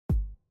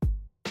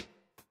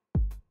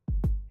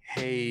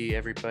Hey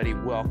everybody,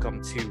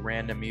 welcome to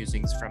Random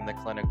Musings from the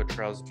Clinical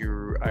Trials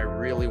Guru. I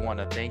really want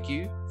to thank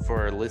you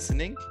for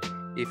listening.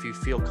 If you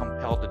feel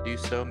compelled to do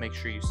so, make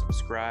sure you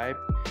subscribe,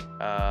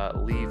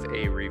 leave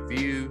a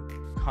review,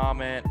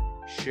 comment,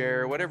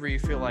 share, whatever you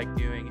feel like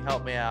doing.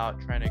 Help me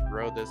out trying to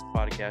grow this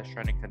podcast,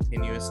 trying to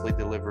continuously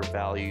deliver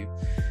value.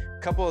 A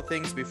couple of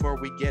things before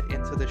we get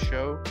into the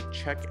show.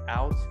 Check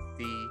out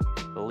the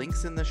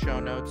links in the show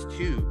notes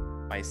to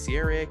my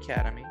CRA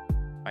Academy,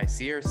 my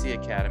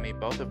CRC Academy,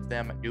 both of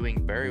them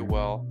doing very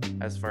well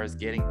as far as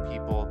getting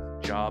people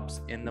jobs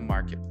in the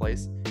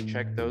marketplace.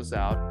 Check those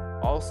out.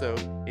 Also,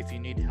 if you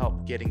need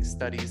help getting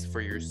studies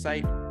for your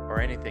site or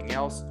anything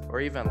else,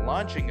 or even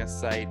launching a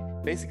site,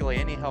 basically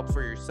any help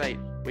for your site,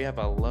 we have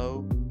a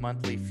low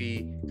monthly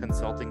fee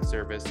consulting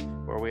service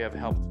where we have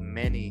helped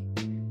many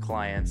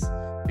clients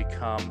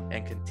become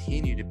and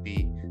continue to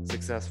be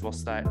successful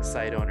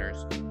site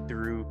owners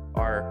through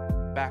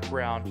our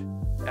background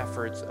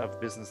efforts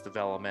of business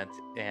development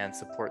and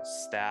support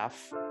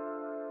staff.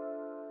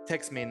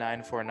 Text me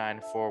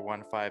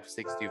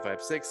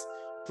 949-415-6256.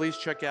 Please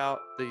check out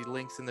the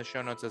links in the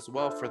show notes as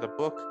well for the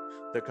book,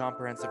 The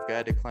Comprehensive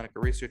Guide to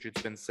Clinical Research.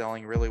 It's been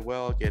selling really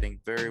well, getting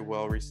very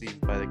well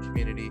received by the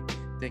community.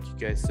 Thank you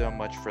guys so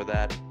much for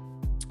that.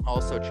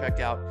 Also,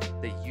 check out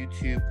the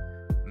YouTube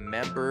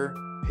member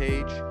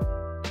page.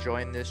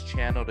 Join this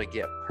channel to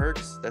get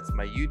perks. That's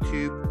my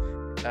YouTube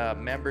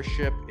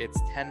membership. It's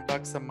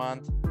 $10 a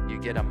month. You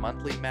get a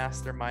monthly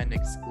mastermind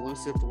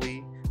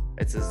exclusively.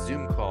 It's a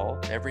Zoom call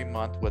every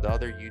month with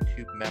other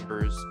YouTube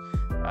members.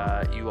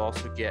 You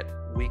also get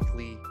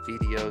weekly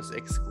videos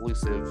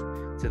exclusive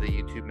to the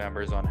YouTube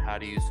members on how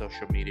to use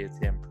social media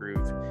to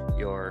improve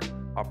your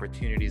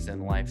opportunities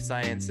in life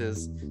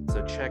sciences.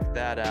 So check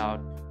that out.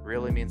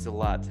 Really means a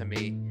lot to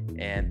me.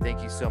 And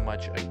thank you so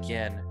much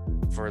again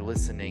for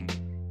listening,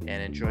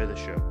 and enjoy the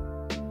show.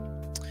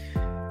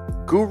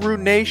 Guru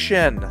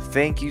Nation,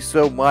 thank you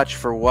so much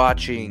for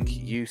watching.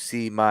 You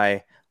see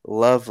my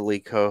lovely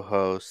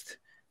co-host.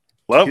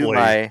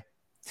 Lovely.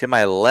 To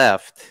my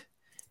left,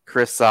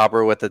 Chris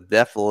Sauber with a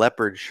Def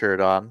Leppard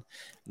shirt on.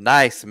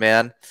 Nice,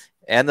 man.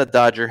 And the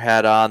Dodger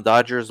hat on.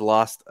 Dodgers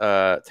lost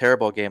a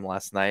terrible game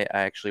last night.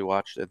 I actually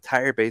watched the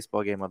entire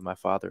baseball game with my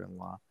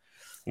father-in-law.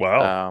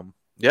 Wow.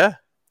 Yeah,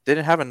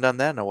 haven't done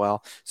that in a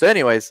while. So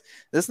anyways,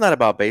 this is not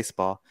about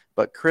baseball,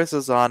 but Chris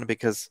is on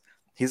because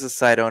he's a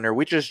site owner.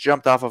 We just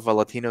jumped off of a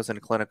Latinos in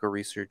Clinical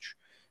Research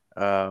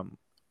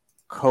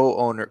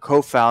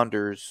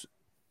co-founders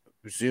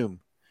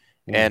Zoom.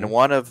 Mm-hmm. And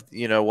one of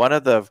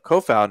the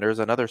co-founders,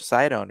 another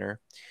site owner,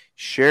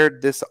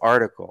 shared this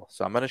article.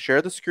 So I'm going to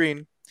share the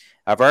screen.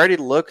 I've already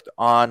looked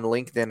on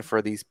LinkedIn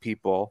for these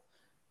people.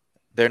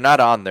 They're not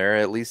on there.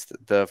 At least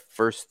the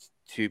first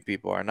two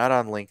people are not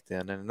on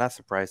LinkedIn, and not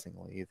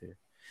surprisingly either.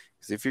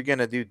 Because if you're going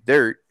to do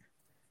dirt,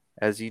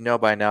 as you know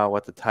by now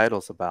what the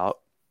title's about.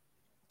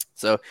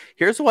 So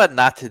here's what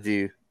not to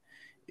do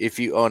if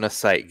you own a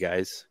site,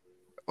 guys,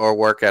 or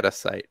work at a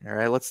site. All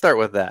right, let's start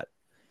with that.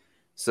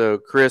 So,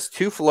 Chris,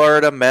 2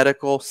 Florida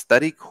medical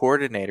study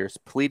coordinators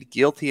plead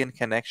guilty in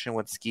connection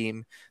with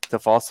scheme to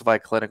falsify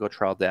clinical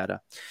trial data.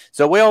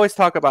 So we always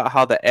talk about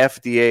how the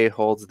FDA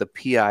holds the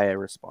PI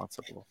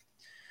responsible.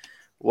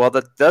 Well,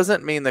 that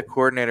doesn't mean the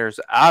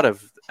coordinator's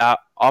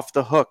off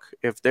the hook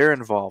if they're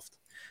involved,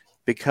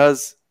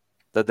 because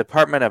the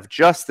Department of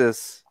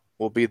Justice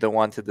will be the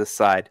one to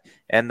decide.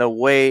 And the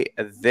way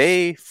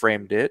they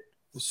framed it.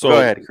 So, go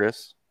ahead,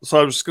 Chris. So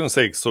I was just going to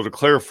say, so to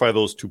clarify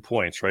those 2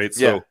 points, right?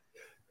 So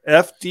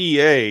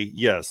FDA,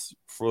 yes,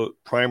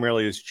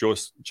 primarily is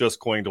just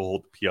going to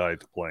hold the PI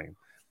to blame.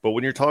 But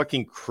when you're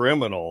talking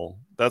criminal,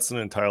 that's an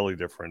entirely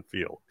different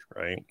field,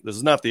 right? This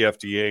is not the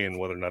FDA and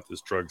whether or not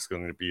this drug is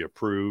going to be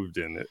approved,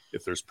 and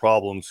if there's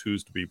problems,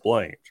 who's to be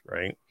blamed,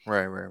 right?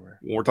 Right.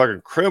 When we're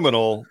talking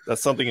criminal,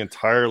 that's something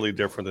entirely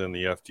different than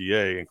the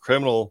FDA. And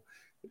criminal,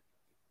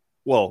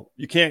 well,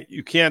 you can't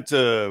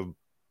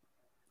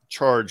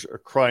charge a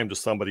crime to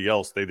somebody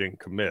else they didn't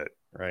commit,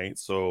 right?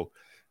 So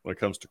when it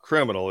comes to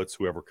criminal, it's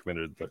whoever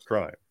committed the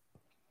crime.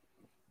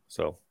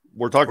 So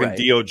we're talking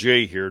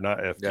DOJ here, not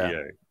FDA.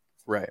 Yeah.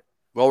 Right.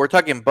 Well, we're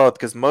talking both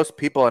because most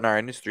people in our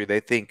industry, they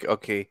think,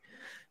 okay,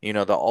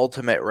 the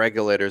ultimate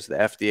regulators, the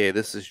FDA,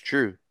 this is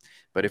true.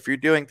 But if you're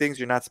doing things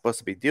you're not supposed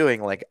to be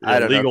doing, like,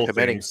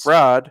 committing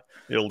fraud,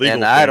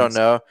 I don't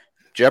know,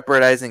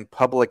 jeopardizing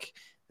public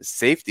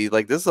safety,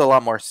 like, this is a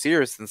lot more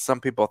serious than some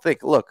people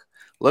think. Look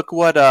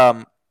what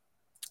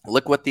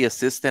the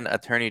Assistant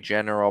Attorney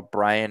General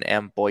Brian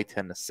M.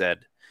 Boyton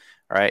said.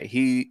 All right,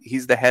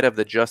 he's the head of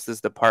the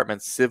Justice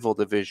Department's Civil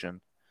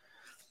Division.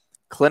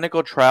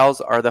 Clinical trials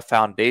are the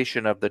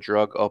foundation of the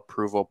drug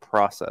approval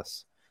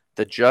process.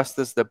 The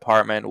Justice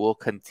Department will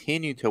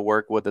continue to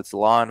work with its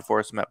law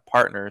enforcement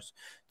partners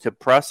to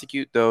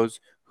prosecute those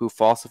who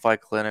falsify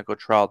clinical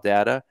trial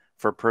data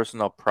for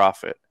personal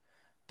profit.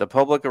 The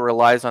public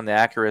relies on the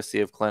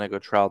accuracy of clinical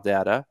trial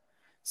data,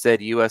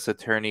 said U.S.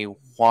 Attorney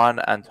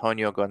Juan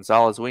Antonio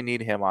Gonzalez. We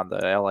need him on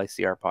the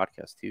LICR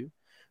podcast too,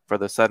 for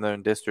the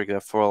Southern District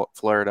of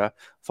Florida,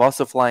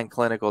 falsifying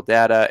clinical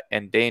data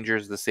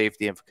endangers the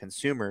safety of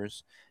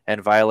consumers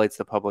and violates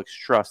the public's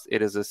trust.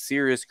 It is a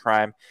serious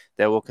crime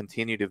that will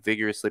continue to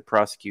vigorously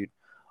prosecute.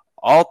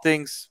 All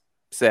things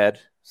said,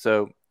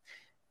 so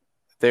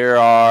there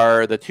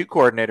are the two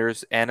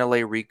coordinators,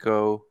 Anile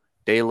Rico,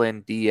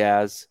 Dalen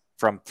Diaz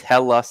from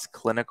TELUS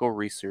Clinical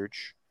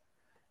Research,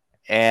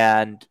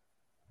 and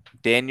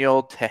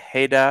Daniel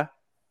Tejeda,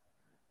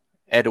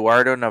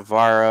 Eduardo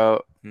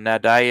Navarro,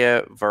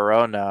 Nadia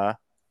Verona,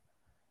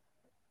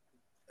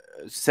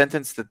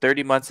 sentenced to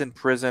 30 months in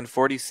prison,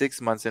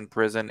 46 months in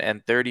prison,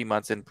 and 30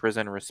 months in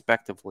prison,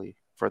 respectively,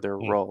 for their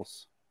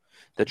roles.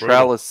 The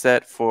trial is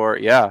set for,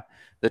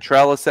 the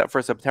trial is set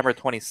for September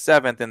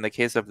 27th in the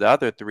case of the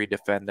other three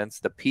defendants,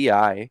 the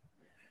PI,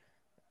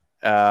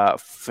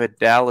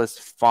 Fidelis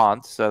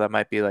Font, so that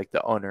might be like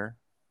the owner,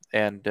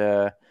 and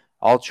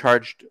all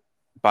charged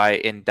by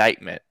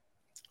indictment.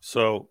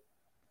 So,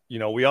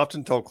 we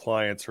often tell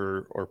clients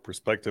or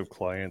prospective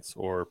clients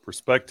or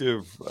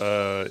prospective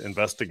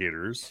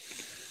investigators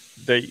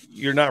that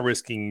you're not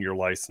risking your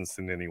license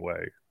in any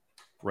way,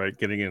 right?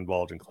 Getting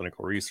involved in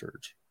clinical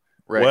research.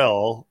 Right.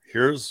 Well,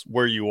 here's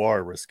where you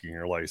are risking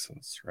your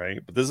license, right?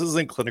 But this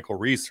isn't clinical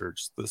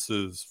research. This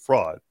is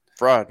fraud.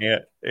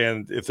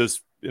 And if this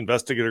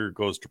investigator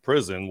goes to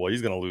prison, well,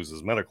 he's going to lose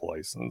his medical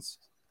license.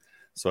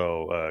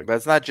 So, but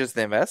it's not just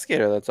the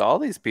investigator. That's all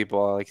these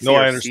people. Like no,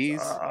 I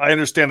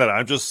understand that.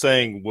 I'm just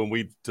saying when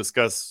we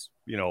discuss,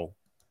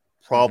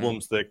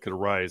 problems that could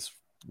arise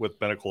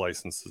with medical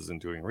licenses and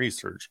doing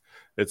research,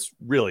 it's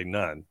really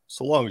none,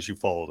 so long as you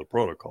follow the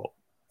protocol,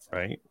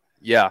 right?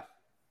 Yeah.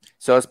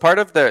 So as part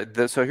of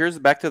so here's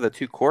back to the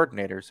two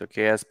coordinators.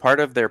 Okay, as part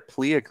of their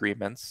plea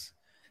agreements,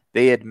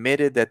 they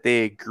admitted that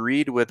they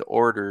agreed with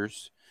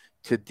orders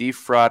to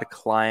defraud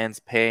clients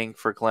paying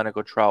for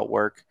clinical trial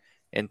work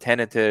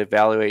intended to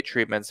evaluate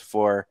treatments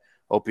for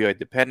opioid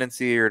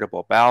dependency,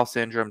 irritable bowel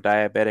syndrome,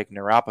 diabetic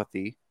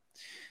neuropathy.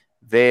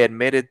 They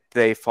admitted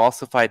they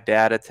falsified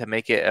data to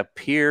make it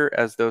appear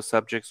as though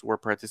subjects were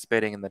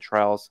participating in the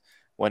trials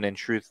when in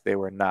truth they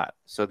were not.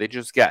 So they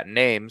just got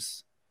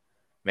names,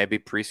 maybe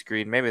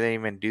pre-screened, maybe they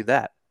didn't even do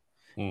that.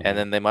 And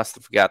then they must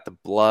have got the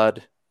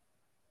blood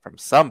from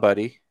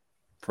somebody.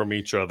 From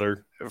each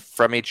other,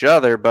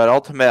 but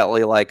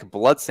ultimately, like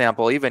blood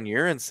sample, even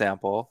urine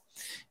sample,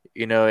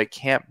 it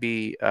can't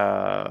be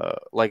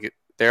like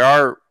there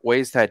are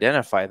ways to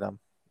identify them.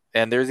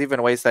 And there's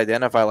even ways to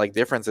identify like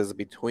differences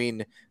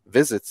between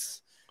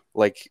visits.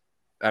 Like,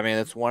 I mean,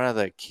 it's one of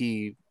the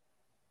key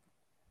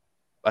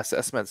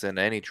assessments in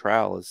any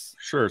trial is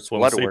it's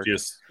one of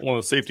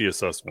the safety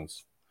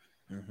assessments.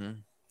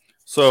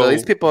 So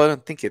these people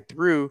don't think it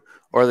through,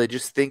 or they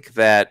just think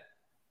that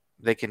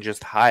they can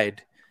just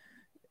hide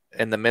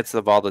in the midst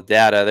of all the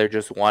data. They're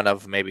just one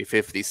of maybe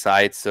 50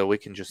 sites, so we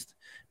can just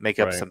make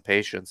up some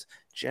patients.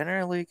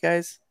 Generally,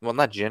 guys, well,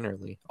 not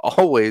generally,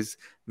 always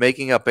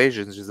making up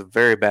patients is a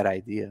very bad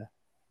idea.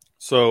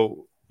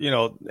 So,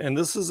 and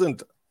this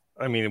isn't,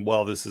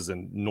 while this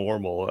isn't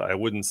normal, I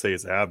wouldn't say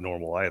it's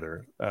abnormal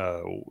either.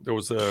 There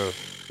was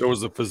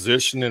a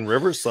physician in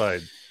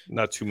Riverside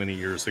not too many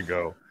years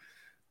ago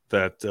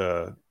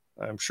that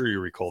I'm sure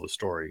you recall the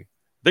story.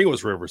 I think it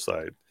was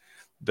Riverside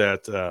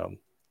that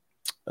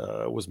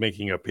was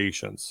making up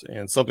patients,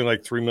 and something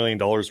like $3 million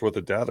worth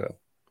of data.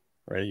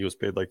 Right, he was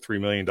paid like $3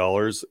 million,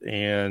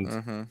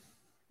 and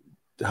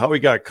how he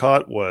got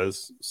caught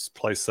was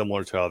probably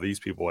similar to how these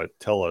people at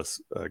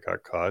TELUS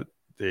got caught.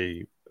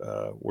 They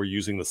were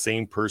using the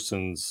same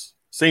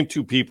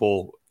two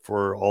people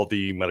for all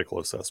the medical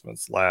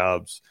assessments,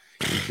 labs,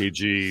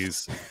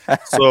 EKGs.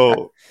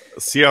 So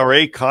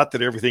CRA caught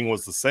that everything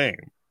was the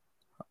same.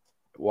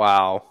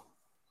 Wow.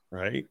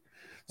 Right.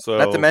 So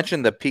not to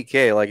mention the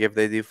PK, like if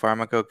they do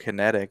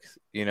pharmacokinetics,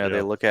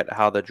 they look at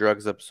how the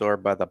drugs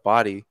absorb by the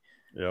body.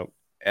 Yep.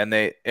 And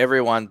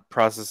everyone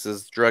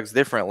processes drugs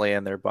differently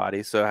in their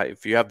body. So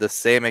if you have the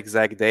same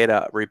exact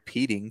data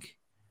repeating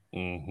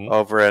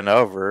over and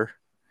over,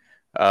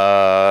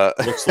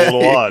 looks a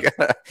little odd.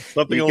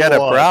 You got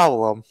a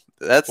problem.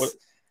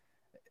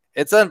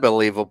 It's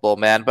unbelievable,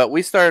 man. But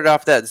we started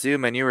off that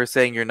Zoom, and you were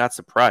saying you're not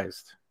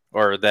surprised,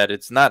 or that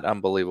it's not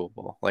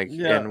unbelievable.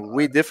 And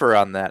we differ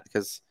on that,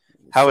 because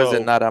how is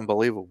it not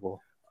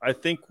unbelievable? I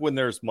think when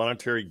there's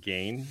monetary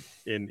gain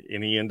in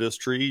any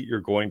industry,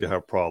 you're going to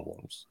have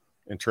problems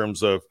in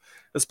terms of,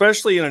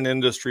 especially in an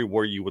industry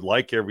where you would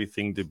like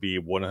everything to be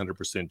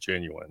 100%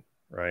 genuine,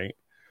 right?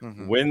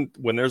 When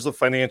there's a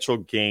financial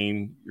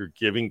gain, you're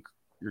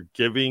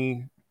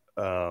giving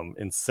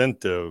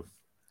incentive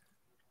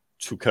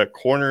to cut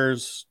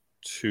corners,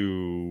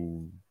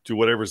 to do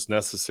whatever's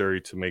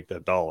necessary to make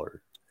that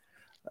dollar.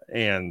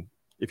 And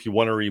if you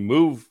want to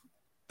remove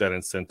that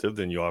incentive,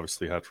 then you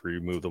obviously have to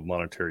remove the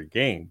monetary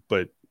gain.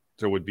 But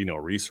there would be no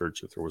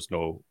research if there was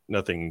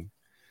nothing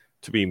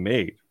to be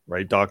made,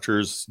 right?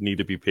 Doctors need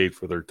to be paid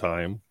for their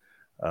time.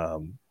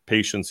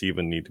 Patients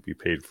even need to be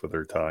paid for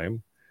their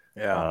time.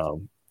 Yeah.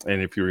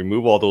 And if you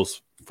remove all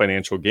those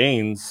financial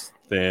gains,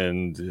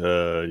 then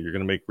you're going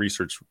to make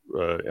research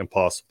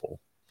impossible.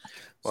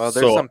 Well,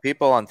 there's So, some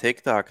people on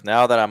TikTok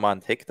now that I'm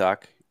on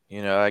TikTok.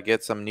 You know, I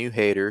get some new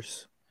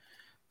haters.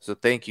 So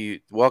thank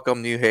you.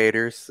 Welcome, new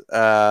haters.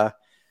 They're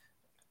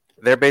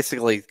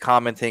basically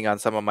commenting on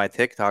some of my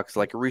TikToks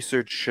like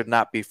research should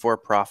not be for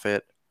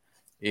profit.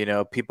 You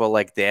know, people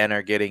like Dan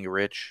are getting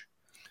rich.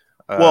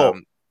 well,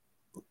 Um,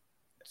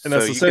 and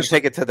so you can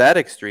take it to that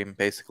extreme,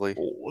 basically.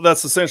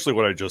 that's essentially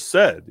what I just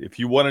said. If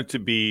you want it to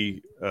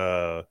be,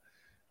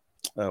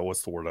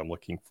 what's the word I'm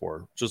looking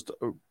for? Just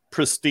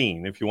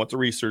pristine. If you want the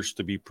research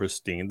to be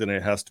pristine, then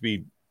it has to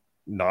be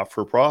not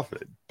for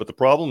profit. But the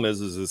problem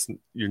is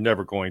you're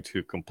never going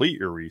to complete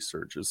your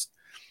research. It's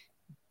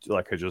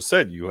like I just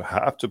said, you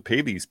have to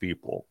pay these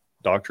people.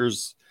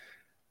 Doctors,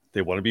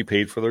 they want to be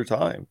paid for their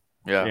time,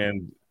 Yeah.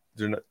 and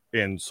they're not,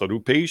 and so do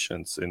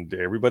patients and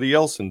everybody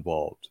else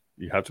involved.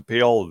 You have to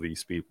pay all of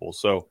these people.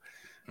 So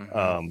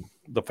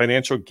the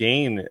financial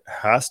gain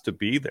has to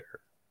be there.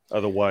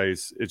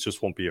 Otherwise, it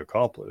just won't be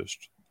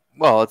accomplished.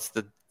 Well,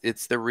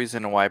 it's the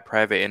reason why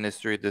private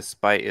industry,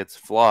 despite its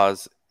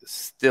flaws, is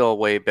still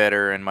way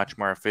better and much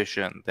more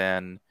efficient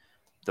than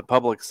the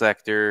public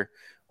sector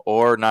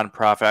or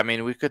nonprofit. I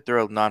mean, we could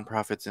throw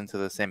nonprofits into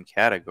the same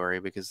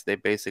category because they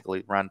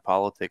basically run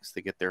politics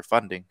to get their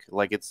funding.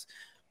 Like it's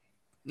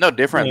no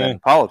different Yeah, than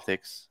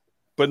politics.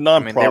 but I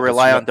mean, they nonprofits are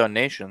rely not on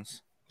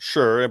donations.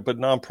 sure, but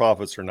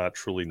nonprofits are not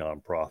truly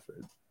nonprofit.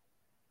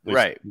 At least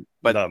Right. not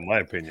But in my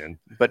opinion.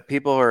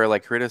 people are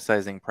like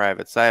criticizing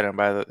private side and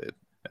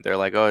they're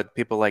like, "Oh,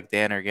 people like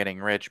Dan are getting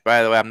rich."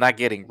 By the way, I'm not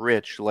getting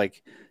rich.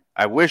 Like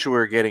I wish we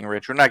were getting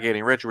rich. We're not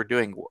getting rich. We're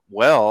doing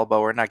well, but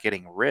we're not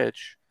getting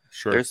rich.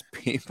 Sure. There's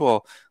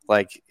people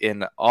like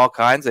in all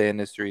kinds of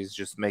industries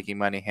just making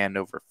money hand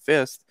over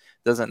fist.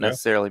 Doesn't Yeah.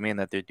 necessarily mean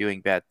that they're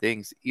doing bad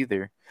things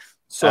either.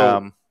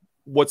 So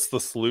what's the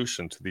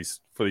solution to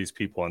these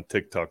people on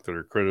TikTok that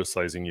are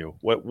criticizing you?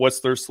 What's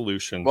their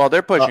solution? Well,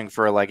 they're pushing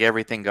for like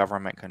everything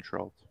government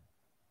controlled.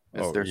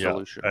 Is their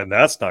solution. And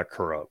that's not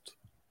corrupt.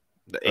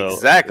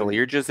 Exactly.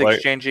 You're just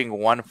exchanging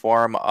one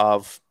form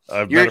of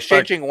you're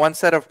exchanging one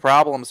set of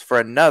problems for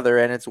another,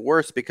 and it's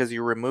worse because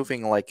you're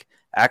removing like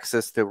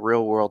access to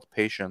real world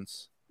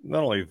patients.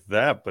 Not only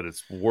that, but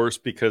it's worse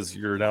because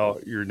you're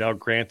now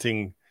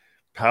granting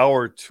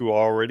power to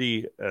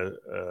already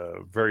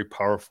a very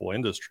powerful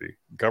industry,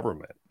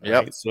 government.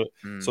 Right? Yep.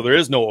 So there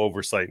is no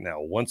oversight now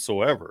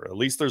whatsoever. At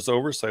least there's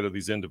oversight of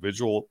these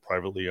individual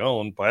privately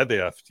owned by the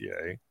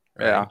FDA.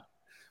 Right? Yeah.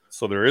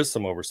 So there is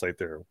some oversight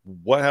there.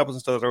 What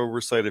happens to that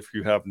oversight if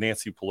you have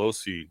Nancy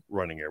Pelosi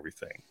running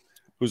everything,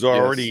 who's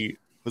already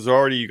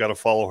you got to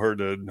follow her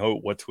to know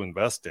what to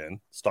invest in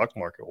stock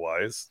market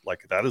wise?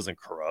 Like that isn't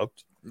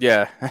corrupt.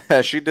 Yeah,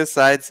 she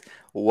decides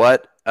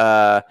what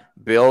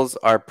bills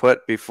are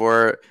put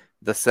before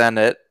the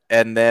Senate,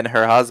 and then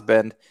her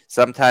husband,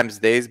 sometimes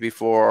days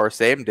before or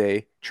same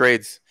day,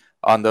 trades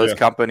on those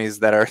companies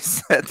that are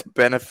set to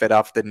benefit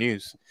off the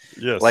news.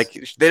 Yes, like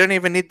they don't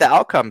even need the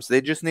outcomes;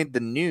 they just need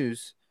the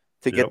news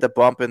to get the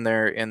bump in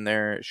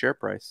their share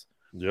price.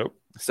 Yep.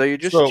 So you're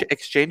just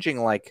exchanging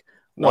like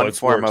one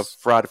form of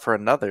fraud for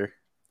another.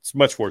 It's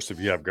much worse if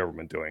you have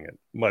government doing it.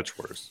 Much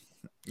worse.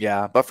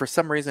 Yeah, but for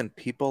some reason,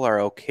 people are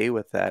okay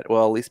with that.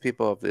 Well, at least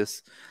people of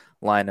this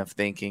line of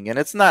thinking. And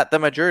it's not, the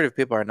majority of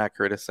people are not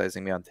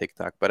criticizing me on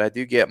TikTok, but I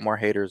do get more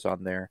haters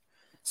on there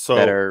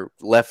that are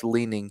left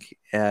leaning.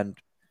 And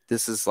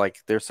this is like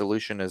their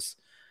solution is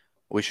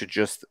we should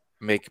just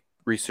make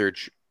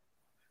research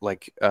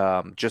like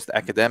just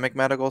academic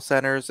medical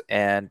centers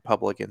and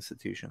public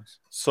institutions.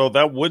 So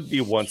that would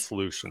be one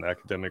solution,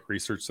 academic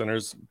research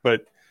centers,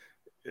 but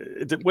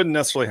it wouldn't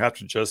necessarily have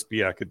to just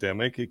be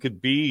academic. It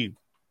could be,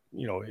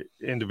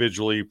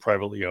 individually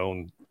privately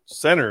owned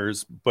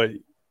centers, but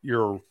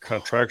your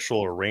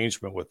contractual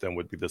arrangement with them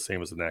would be the same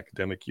as an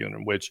academic unit,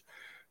 in which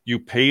you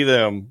pay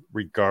them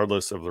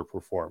regardless of their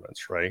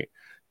performance, right?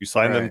 You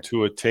sign them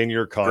to a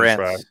 10-year contract.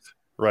 Grants.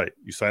 Right.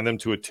 You sign them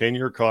to a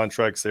 10-year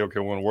contract, say, okay,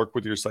 we're going to work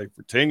with your site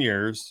for 10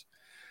 years.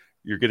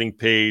 You're getting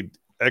paid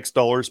X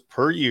dollars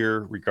per year,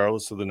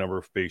 regardless of the number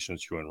of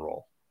patients you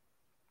enroll.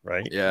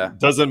 Right. Yeah. It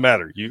doesn't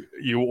matter.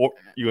 You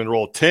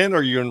enroll 10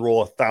 or you enroll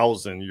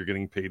 1,000, you're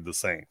getting paid the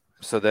same.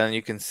 So then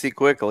you can see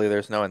quickly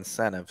there's no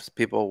incentives.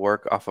 People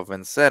work off of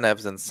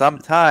incentives, and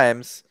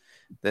sometimes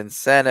the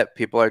incentive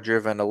people are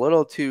driven a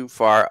little too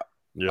far,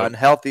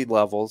 unhealthy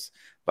levels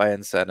by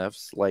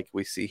incentives, like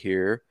we see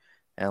here,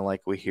 and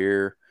like we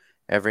hear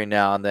every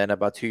now and then.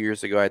 About 2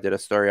 years ago, I did a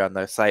story on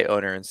the site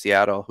owner in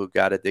Seattle who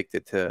got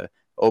addicted to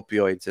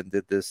opioids and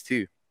did this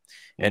too.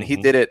 And he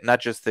did it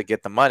not just to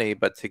get the money,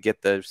 but to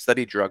get the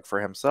study drug for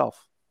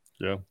himself.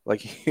 Yeah.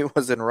 Like he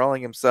was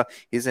enrolling himself.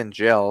 He's in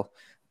jail.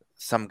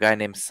 Some guy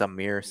named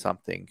Samir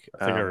something.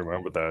 I think I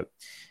remember that.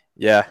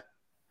 Yeah.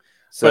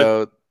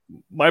 So but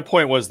my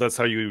point was that's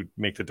how you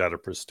make the data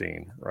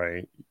pristine,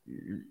 right?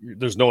 You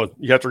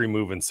have to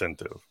remove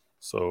incentive.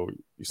 So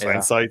you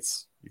sign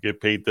sites, you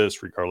get paid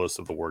this regardless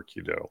of the work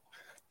you do.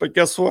 But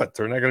guess what?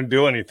 They're not going to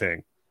do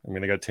anything. I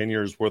mean, they got 10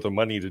 years worth of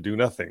money to do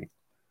nothing.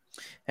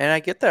 And I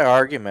get that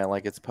argument,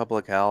 like it's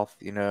public health,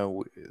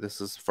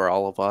 this is for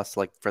all of us,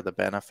 like for the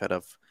benefit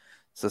of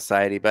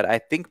society, but I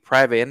think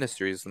private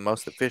industry is the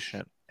most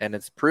efficient. And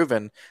it's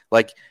proven,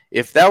 like,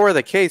 if that were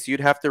the case,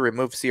 you'd have to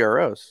remove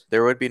CROs.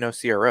 There would be no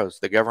CROs.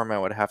 The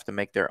government would have to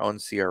make their own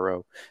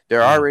CRO.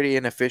 They're already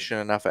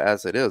inefficient enough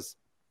as it is.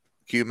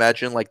 Can you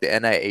imagine, like, the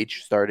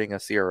NIH starting a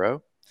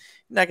CRO?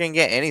 You're not going to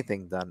get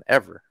anything done,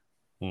 ever.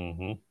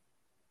 Mm-hmm.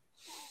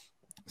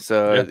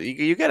 So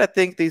you got to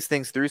think these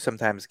things through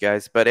sometimes,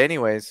 guys. But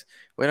anyways,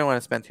 we don't want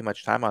to spend too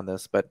much time on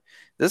this. But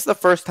this is the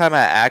first time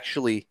I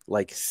actually,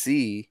 like,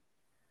 see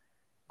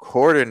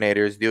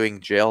coordinators doing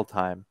jail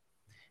time.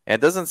 And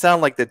it doesn't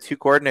sound like the two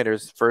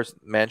coordinators first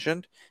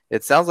mentioned.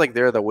 It sounds like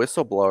they're the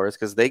whistleblowers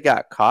because they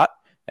got caught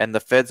and the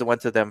feds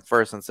went to them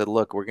first and said,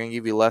 look, we're going to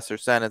give you lesser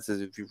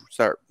sentences if you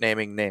start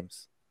naming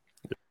names.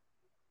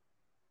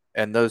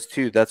 And those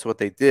two, that's what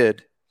they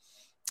did.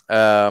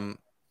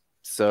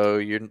 So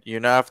you're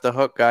not off the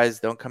hook, guys.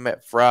 Don't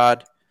commit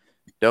fraud.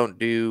 Don't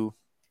do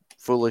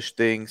foolish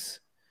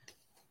things.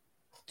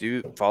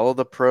 Follow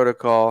the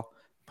protocol.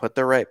 Put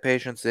the right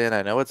patients in.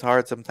 I know it's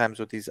hard sometimes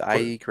with these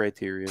IE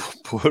criteria.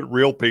 Put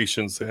real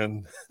patients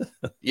in.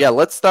 Yeah,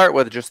 let's start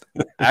with just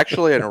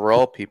actually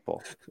enroll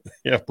people.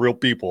 Yeah, real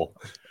people.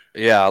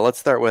 Yeah, let's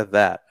start with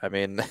that. I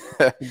mean,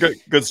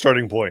 good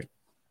starting point.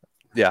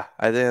 Yeah,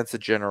 I think that's a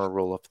general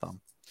rule of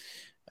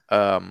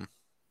thumb.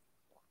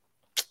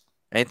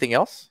 Anything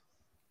else?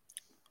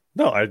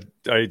 No, I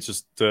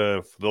just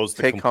for those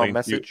that take home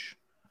message.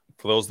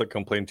 For those that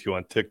complain to you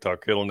on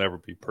TikTok, it'll never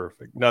be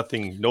perfect.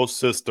 Nothing, no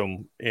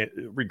system,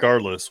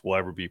 regardless, will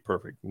ever be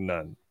perfect.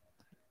 None.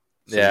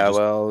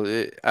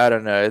 So I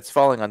don't know. It's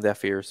falling on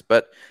deaf ears.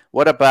 But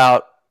what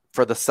about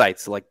for the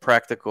sites? Like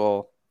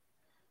practical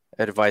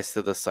advice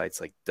to the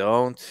sites, like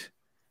don't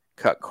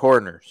cut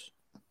corners.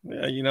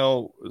 Yeah, you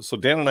know, so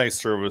Dan and I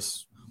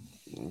service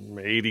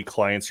 80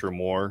 clients or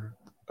more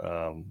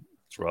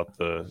throughout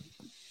the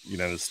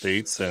United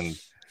States, and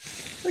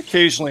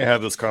occasionally I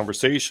have this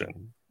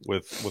conversation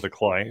with a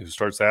client who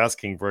starts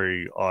asking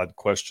very odd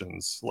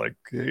questions like,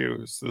 hey,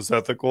 is this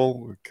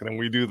ethical? Can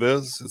we do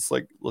this? It's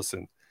like,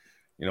 listen,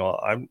 you know,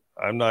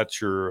 I'm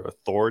not your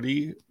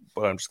authority,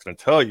 but I'm just going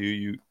to tell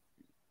you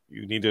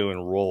need to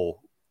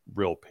enroll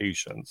real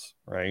patients,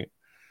 right?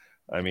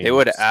 I mean, they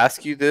would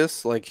ask you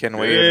this, like, can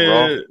we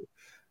enroll?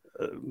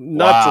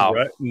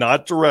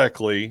 Not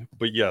directly,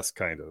 but yes,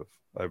 kind of.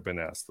 I've been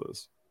asked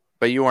this.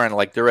 But you weren't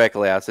like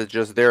directly asked. It's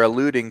just they're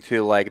alluding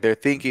to, like, they're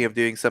thinking of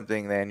doing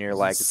something. Then you're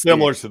like,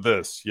 similar to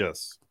this,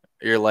 yes.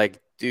 You're like,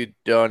 dude,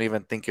 don't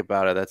even think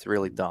about it. That's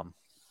really dumb.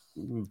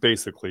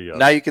 Basically, yes.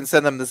 Now you can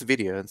send them this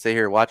video and say,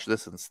 here, watch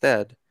this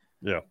instead.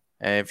 Yeah.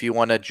 And if you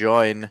want to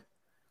join,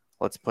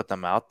 let's put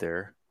them out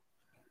there.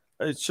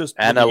 It's just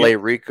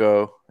Anale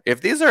Rico. If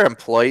these are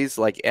employees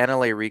like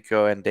Anale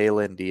Rico and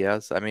Daylin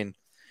Diaz, I mean,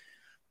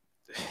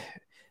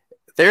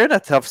 they're in a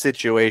tough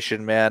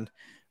situation, man.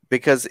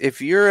 Because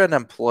if you're an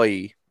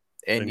employee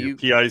and your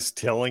PI's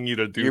telling you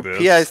to do this,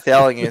 your PI's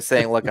telling you,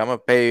 saying, look, I'm going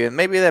to pay you. And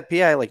maybe that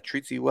PI like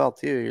treats you well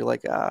too. You're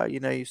like,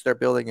 you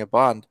start building a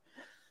bond.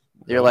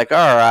 You're like,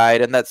 all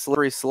right. And that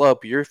slippery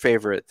slope, your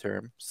favorite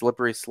term,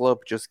 slippery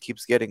slope, just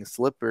keeps getting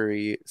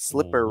slipperier.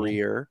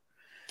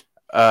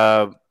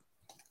 I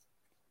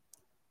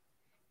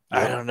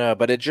don't know,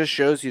 but it just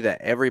shows you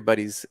that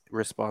everybody's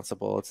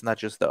responsible. It's not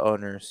just the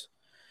owners.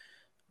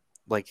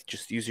 Like,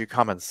 just use your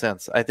common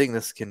sense. I think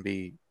this can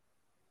be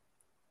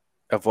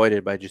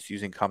avoided by just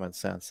using common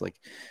sense. Like,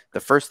 the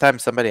first time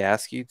somebody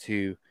asks you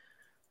to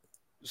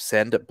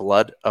send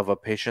blood of a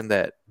patient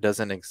that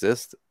doesn't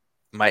exist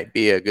might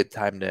be a good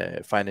time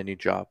to find a new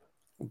job.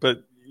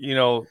 But, you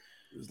know,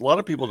 a lot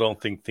of people don't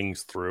think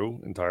things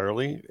through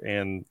entirely.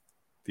 And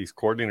these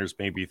coordinators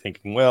may be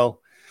thinking,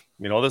 well,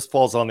 you know, this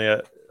falls on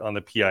the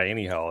PI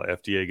anyhow.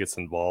 FDA gets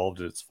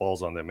involved. It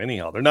falls on them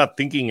anyhow. They're not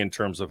thinking in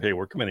terms of, hey,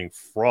 we're committing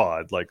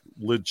fraud, like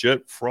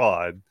legit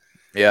fraud.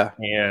 Yeah.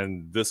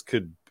 And this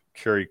could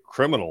carry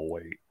criminal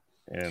weight.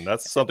 And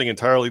that's something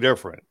entirely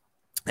different.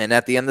 And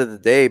at the end of the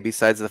day,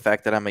 besides the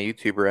fact that I'm a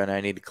YouTuber and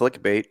I need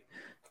clickbait,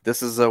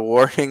 this is a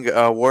warning,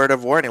 a word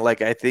of warning.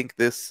 Like, I think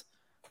this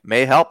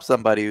may help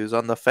somebody who's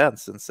on the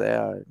fence and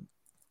say,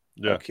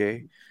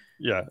 okay.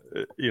 Yeah.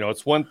 You know,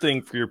 it's one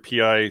thing for your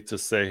PI to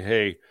say,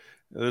 hey,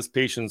 this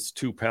patient's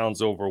 2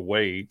 pounds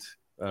overweight.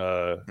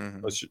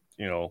 Let's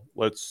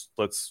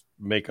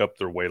make up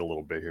their weight a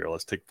little bit here.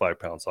 Let's take 5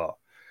 pounds off.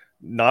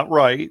 Not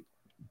right.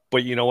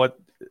 But you know what?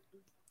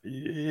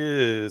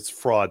 It's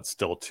fraud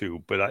still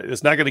too, but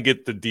it's not going to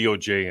get the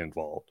DOJ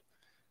involved.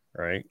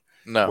 Right.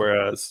 No.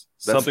 Whereas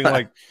something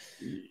like,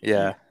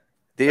 DOJ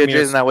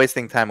is not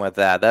wasting time with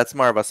that. That's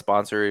more of a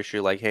sponsor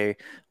issue. Like, hey,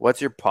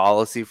 what's your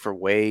policy for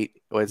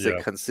weight? Was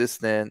it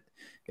consistent?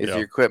 Is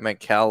your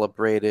equipment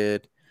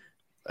calibrated?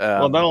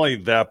 Well, not only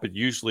that, but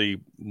usually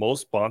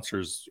most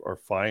sponsors are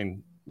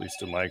fine. At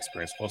least in my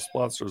experience, most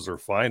sponsors are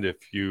fine if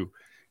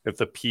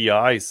the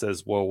PI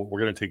says, well,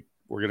 we're going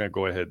to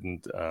go ahead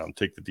and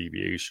take the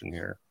deviation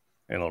here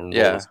and enroll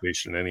this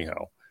patient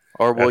anyhow.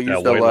 Or we'll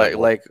use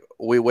the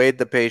we weighed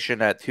the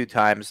patient at 2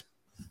 times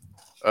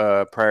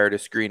prior to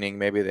screening.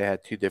 Maybe they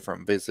had 2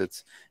 different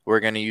visits. We're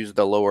going to use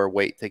the lower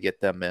weight to get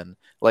them in.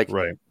 Like,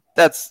 right.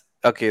 That's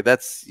okay,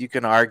 that's you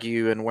can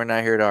argue, and we're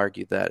not here to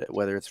argue that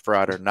whether it's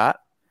fraud or not.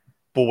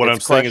 But what It's I'm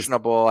saying is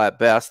questionable at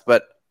best,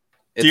 but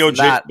it's DOJ.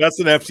 not That's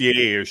an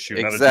FDA issue,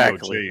 not a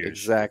DOJ issue.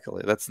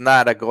 Exactly. That's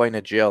not a going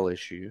to jail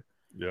issue.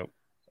 Yep.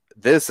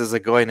 This is a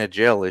going to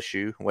jail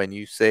issue when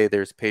you say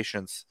there's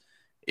patients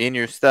in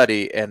your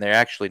study and they're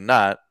actually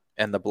not,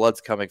 and the blood's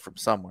coming from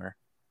somewhere.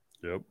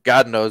 Yep.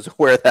 God knows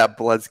where that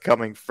blood's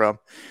coming from.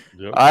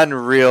 Yep.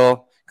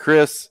 Unreal.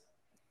 Chris,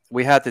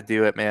 we had to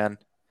do it, man.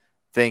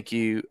 Thank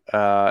you.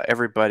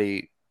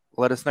 Everybody,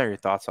 let us know your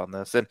thoughts on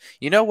this. And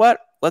you know what?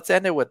 Let's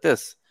end it with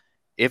this.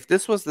 If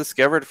this was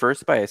discovered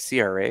first by a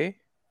CRA,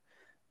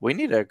 we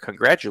need to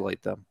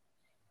congratulate them.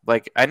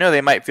 Like, I know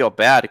they might feel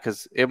bad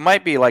because it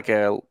might be like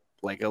a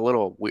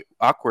little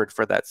awkward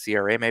for that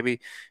CRA. Maybe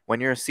when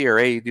you're a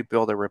CRA, you do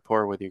build a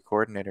rapport with your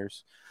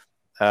coordinators.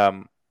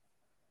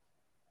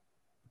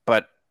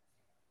 But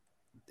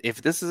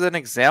if this is an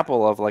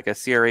example of like a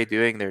CRA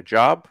doing their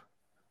job,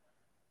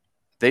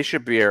 they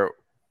should be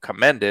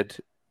commended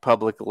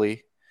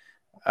publicly,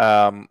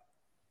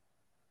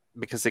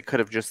 because it could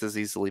have just as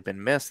easily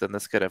been missed, and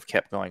this could have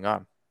kept going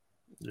on.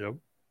 Yep,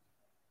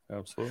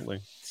 absolutely.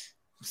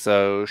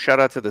 So shout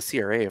out to the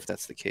CRA if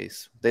that's the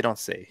case. They don't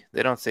say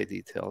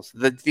details.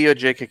 The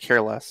DOJ could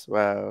care less.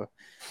 Wow.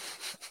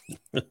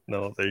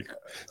 No, they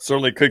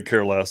certainly could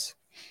care less.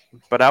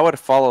 But I would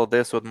follow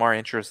this with more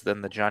interest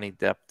than the Johnny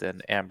Depp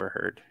and Amber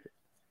Heard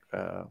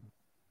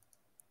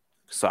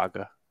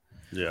saga.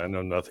 Yeah, I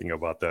know nothing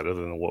about that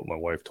other than what my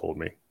wife told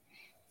me.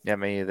 Yeah,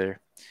 me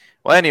either.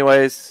 Well,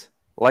 anyways,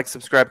 like,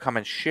 subscribe,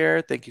 comment,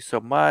 share. Thank you so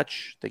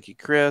much. Thank you,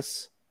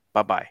 Chris.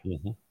 Bye-bye.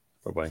 Mm-hmm.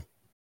 Bye-bye.